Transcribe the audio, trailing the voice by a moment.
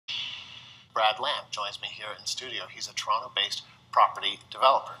Brad Lamb joins me here in studio. He's a Toronto-based property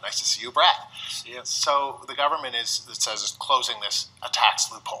developer. Nice to see you, Brad. See you. So the government it says is closing a tax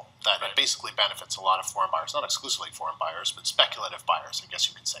loophole that basically benefits a lot of foreign buyers, not exclusively foreign buyers, but speculative buyers, I guess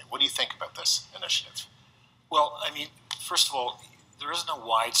you could say. What do you think about this initiative? Well, I mean, first of all, there isn't a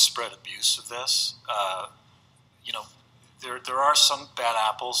widespread abuse of this. There are some bad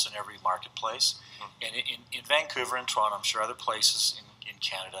apples in every marketplace. And in Vancouver and Toronto, I'm sure other places in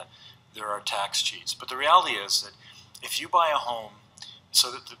Canada, there are tax cheats. But the reality is that if you buy a home, so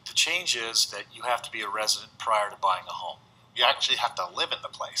that the change is that you have to be a resident prior to buying a home. You actually have to live in the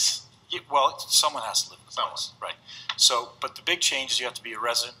place. Well, someone has to live in the place, right? So, but the big change is you have to be a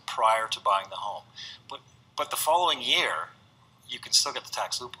resident prior to buying the home. But the following year, you can still get the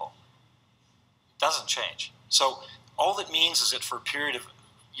tax loophole. It doesn't change. So all that means is that for a period of,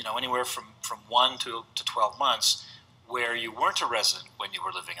 anywhere from 1 to 12 months, where you weren't a resident when you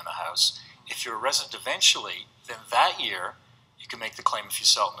were living in the house, if you're a resident eventually, then that year, you can make the claim if you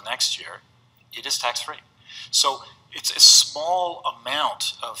sell it in the next year, it is tax-free. So it's a small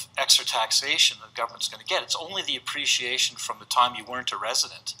amount of extra taxation the government's going to get. It's only the appreciation from the time you weren't a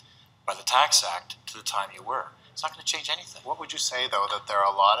resident by the Tax Act to the time you were. It's not going to change anything. What would you say, though, that there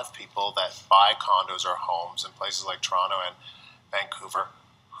are a lot of people that buy condos or homes in places like Toronto and Vancouver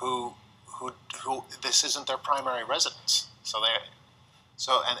who this isn't their primary residence?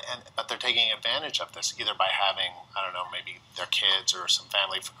 But they're taking advantage of this either by having, I don't know, maybe their kids or some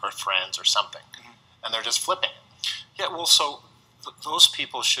family or friends or something, and they're just flipping. Yeah, well, so those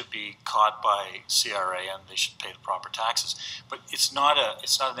people should be caught by CRA and they should pay the proper taxes. But it's not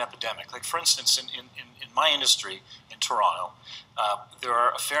an epidemic. Like, for instance, in my industry in Toronto, there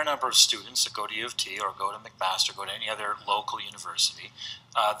are a fair number of students that go to U of T or go to McMaster, go to any other local university.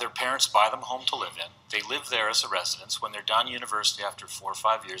 Their parents buy them a home to live in. They live there as a residence. When they're done university after 4 or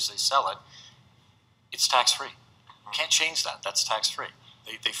 5 years, they sell it. It's tax-free. Can't change that. That's tax-free.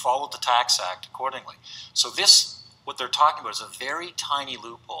 They followed the Tax Act accordingly. So what they're talking about is a very tiny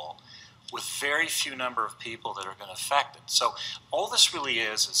loophole with very few number of people that are going to affect it. So all this really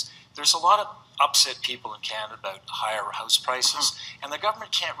is there's a lot of upset people in Canada about higher house prices, and the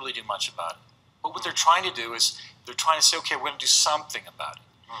government can't really do much about it. But what they're trying to do is they're trying to say, okay, we're going to do something about it.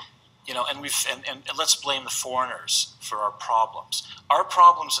 And let's blame the foreigners for our problems. Our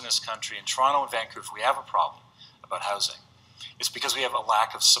problems in this country, in Toronto and Vancouver, we have a problem about housing. It's because we have a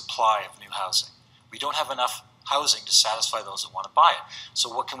lack of supply of new housing. We don't have enough housing to satisfy those that want to buy it.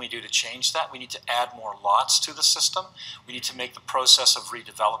 So what can we do to change that? We need to add more lots to the system. We need to make the process of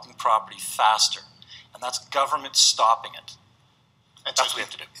redeveloping property faster. And that's government stopping it. And that's what we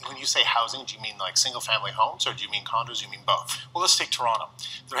have to do. When you say housing, do you mean like single-family homes, or do you mean condos? Do you mean both? Well, let's take Toronto.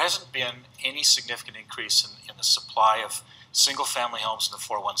 There hasn't been any significant increase in the supply of single-family homes in the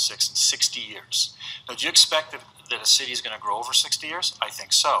 416 in 60 years. Now, do you expect that a city is going to grow over 60 years? I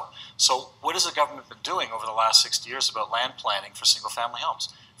think so. So what has the government been doing over the last 60 years about land planning for single-family homes,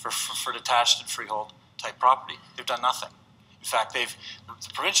 for detached and freehold type property? They've done nothing. In fact, the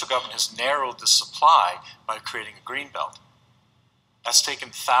provincial government has narrowed the supply by creating a green belt. That's taken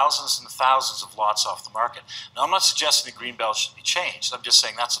thousands and thousands of lots off the market. Now, I'm not suggesting the green belt should be changed. I'm just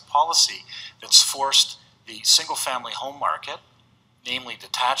saying that's a policy that's forced the single-family home market, namely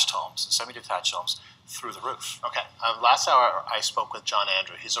detached homes and semi-detached homes, through the roof. Okay. Last hour, I spoke with John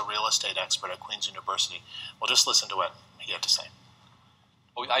Andrew. He's a real estate expert at Queen's University. We'll just listen to what he had to say.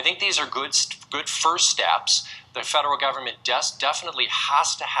 Well, I think these are good first steps. The federal government definitely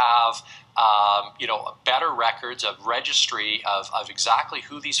has to have better records of registry of exactly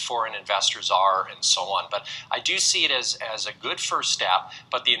who these foreign investors are and so on. But I do see it as a good first step,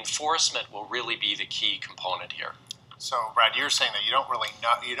 but the enforcement will really be the key component here. So, Brad, you're saying that you don't really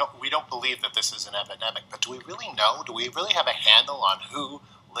know, we don't believe that this is an epidemic, but do we really know? Do we really have a handle on who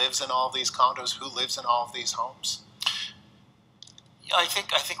lives in all of these condos, who lives in all of these homes? Yeah, I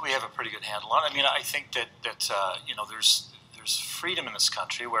think we have a pretty good handle on it. I mean, I think that there's freedom in this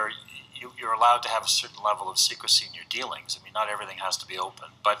country where you're allowed to have a certain level of secrecy in your dealings. I mean, not everything has to be open.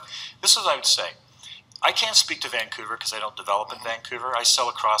 But this is what I would say. I can't speak to Vancouver because I don't develop in Vancouver. I sell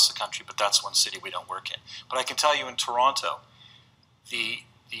across the country, but that's one city we don't work in. But I can tell you in Toronto, the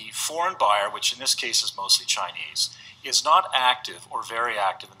foreign buyer, which in this case is mostly Chinese, is not active or very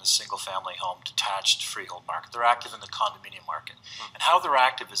active in the single-family home detached freehold market. They're active in the condominium market. And how they're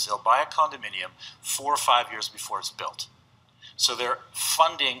active is they'll buy a condominium 4 or 5 years before it's built. So they're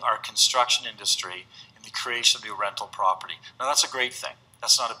funding our construction industry in the creation of new rental property. Now that's a great thing.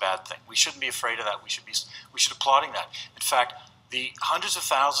 That's not a bad thing. We shouldn't be afraid of that. We should applauding that. In fact, the hundreds of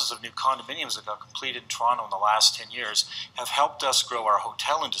thousands of new condominiums that got completed in Toronto in the last 10 years have helped us grow our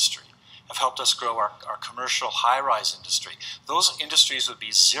hotel industry. have helped us grow our commercial high-rise industry. Those industries would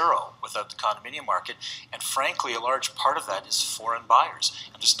be zero without the condominium market, and frankly, a large part of that is foreign buyers,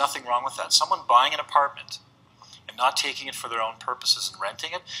 and there's nothing wrong with that. Someone buying an apartment and not taking it for their own purposes and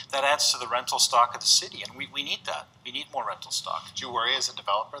renting it, that adds to the rental stock of the city, and we need that. We need more rental stock. Do you worry as a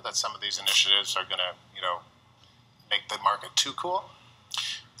developer that some of these initiatives are going to, make the market too cool?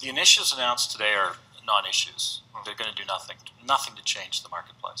 The initiatives announced today are non-issues. They're going to do nothing to change the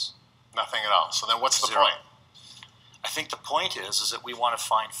marketplace. Nothing at all. So then what's the Zero. point? I think the point is that we want to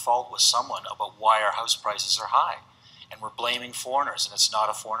find fault with someone about why our house prices are high. And we're blaming foreigners, and it's not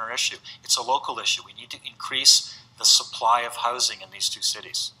a foreigner issue. It's a local issue. We need to increase the supply of housing in these two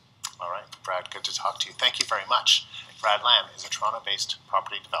cities. All right, Brad, good to talk to you. Thank you very much. Brad Lamb is a Toronto-based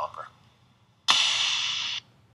property developer.